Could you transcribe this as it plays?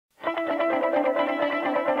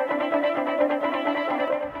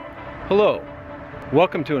Hello,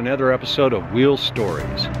 welcome to another episode of Wheel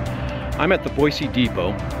Stories. I'm at the Boise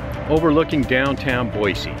Depot overlooking downtown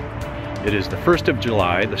Boise. It is the 1st of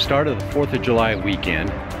July, the start of the 4th of July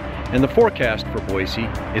weekend, and the forecast for Boise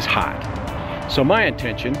is hot. So my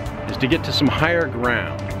intention is to get to some higher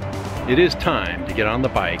ground. It is time to get on the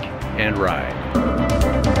bike and ride.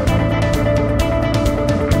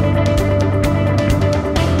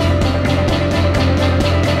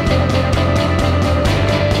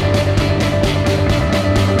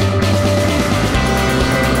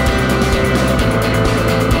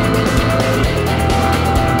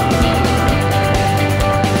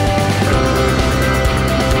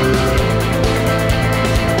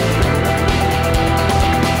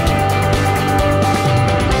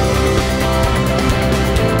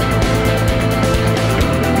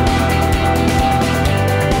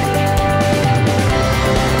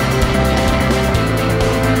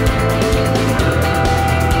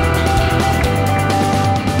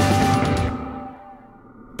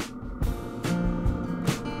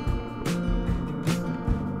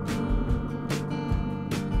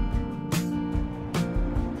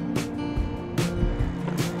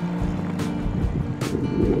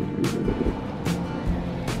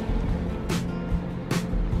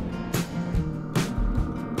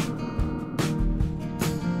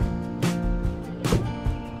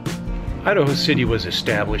 Idaho City was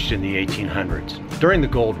established in the 1800s during the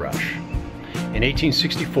gold rush. In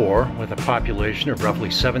 1864, with a population of roughly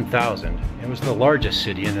 7,000, it was the largest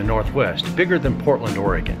city in the Northwest, bigger than Portland,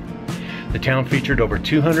 Oregon. The town featured over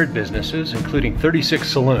 200 businesses, including 36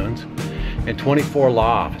 saloons and 24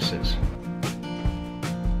 law offices.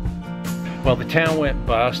 Well, the town went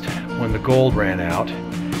bust when the gold ran out.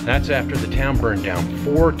 That's after the town burned down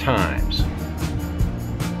 4 times.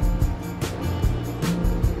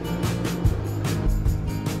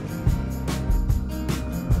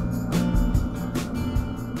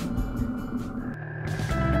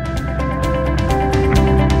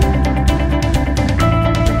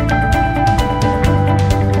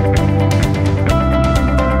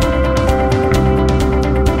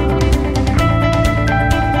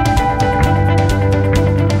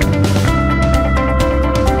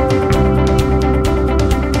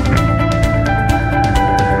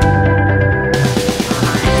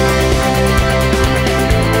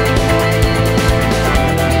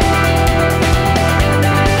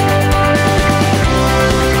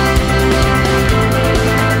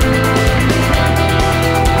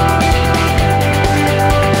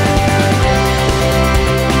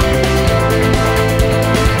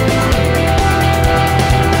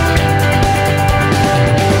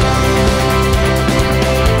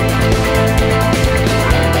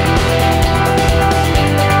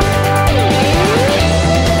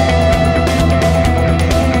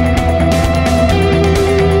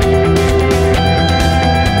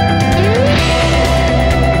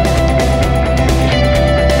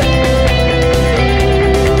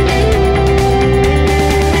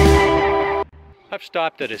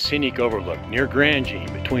 Stopped at a scenic overlook near Grand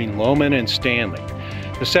Jean between Loman and Stanley.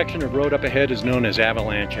 The section of road up ahead is known as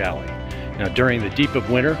Avalanche Alley. Now, during the deep of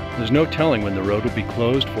winter, there's no telling when the road will be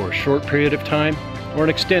closed for a short period of time or an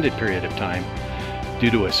extended period of time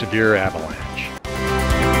due to a severe avalanche.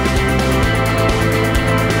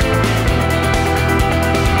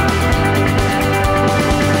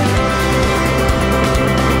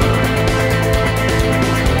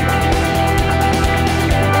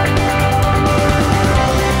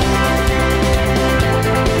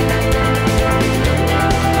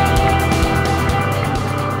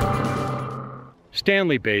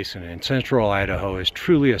 Stanley Basin in central Idaho is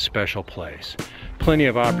truly a special place. Plenty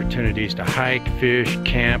of opportunities to hike, fish,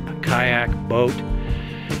 camp, kayak, boat,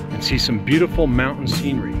 and see some beautiful mountain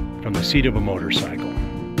scenery from the seat of a motorcycle.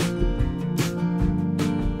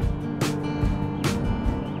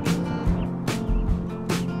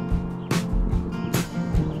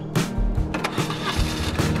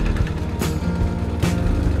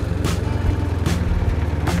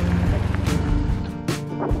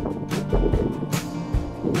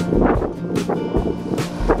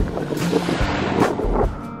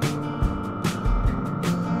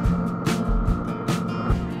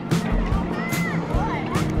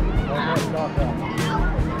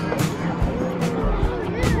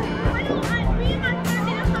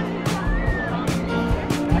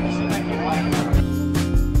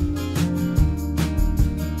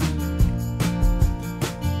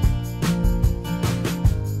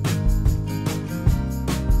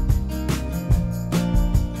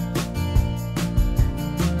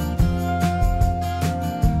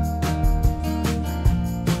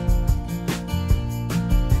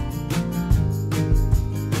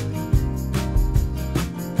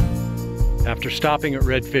 After stopping at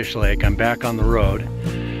Redfish Lake, I'm back on the road,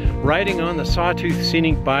 riding on the Sawtooth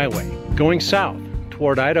Scenic Byway, going south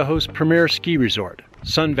toward Idaho's premier ski resort,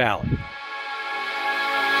 Sun Valley.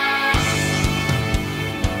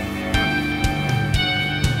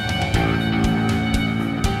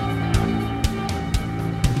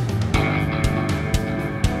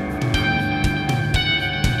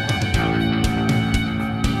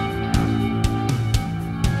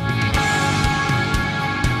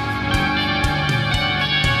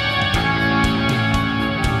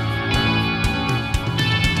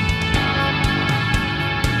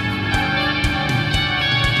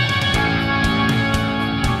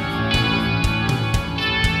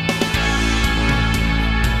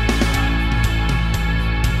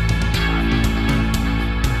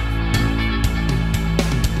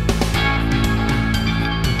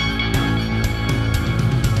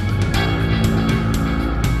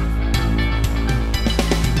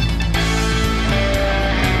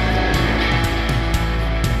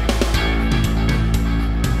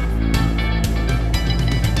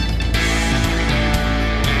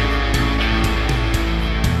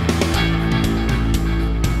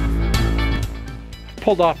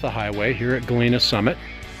 Pulled off the highway here at Galena Summit.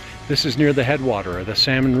 This is near the headwater of the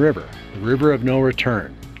Salmon River, the river of no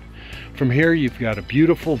return. From here you've got a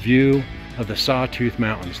beautiful view of the Sawtooth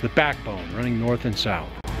Mountains, the backbone running north and south.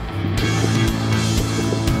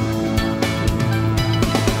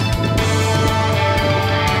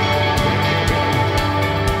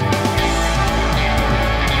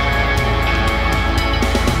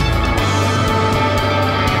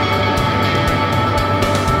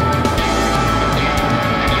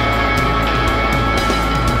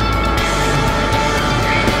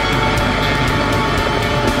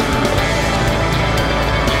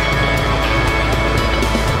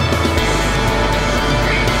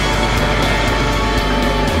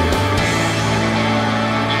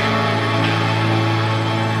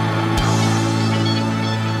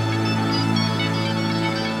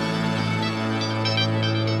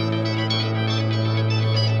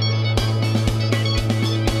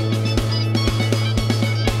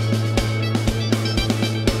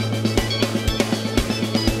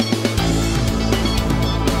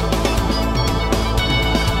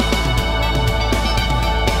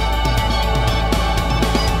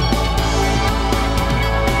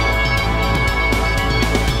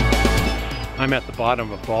 I'm at the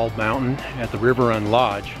bottom of Bald Mountain at the River Run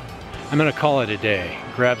Lodge. I'm going to call it a day.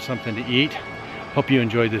 Grab something to eat. Hope you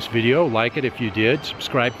enjoyed this video. Like it if you did.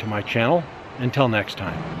 Subscribe to my channel. Until next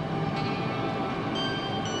time.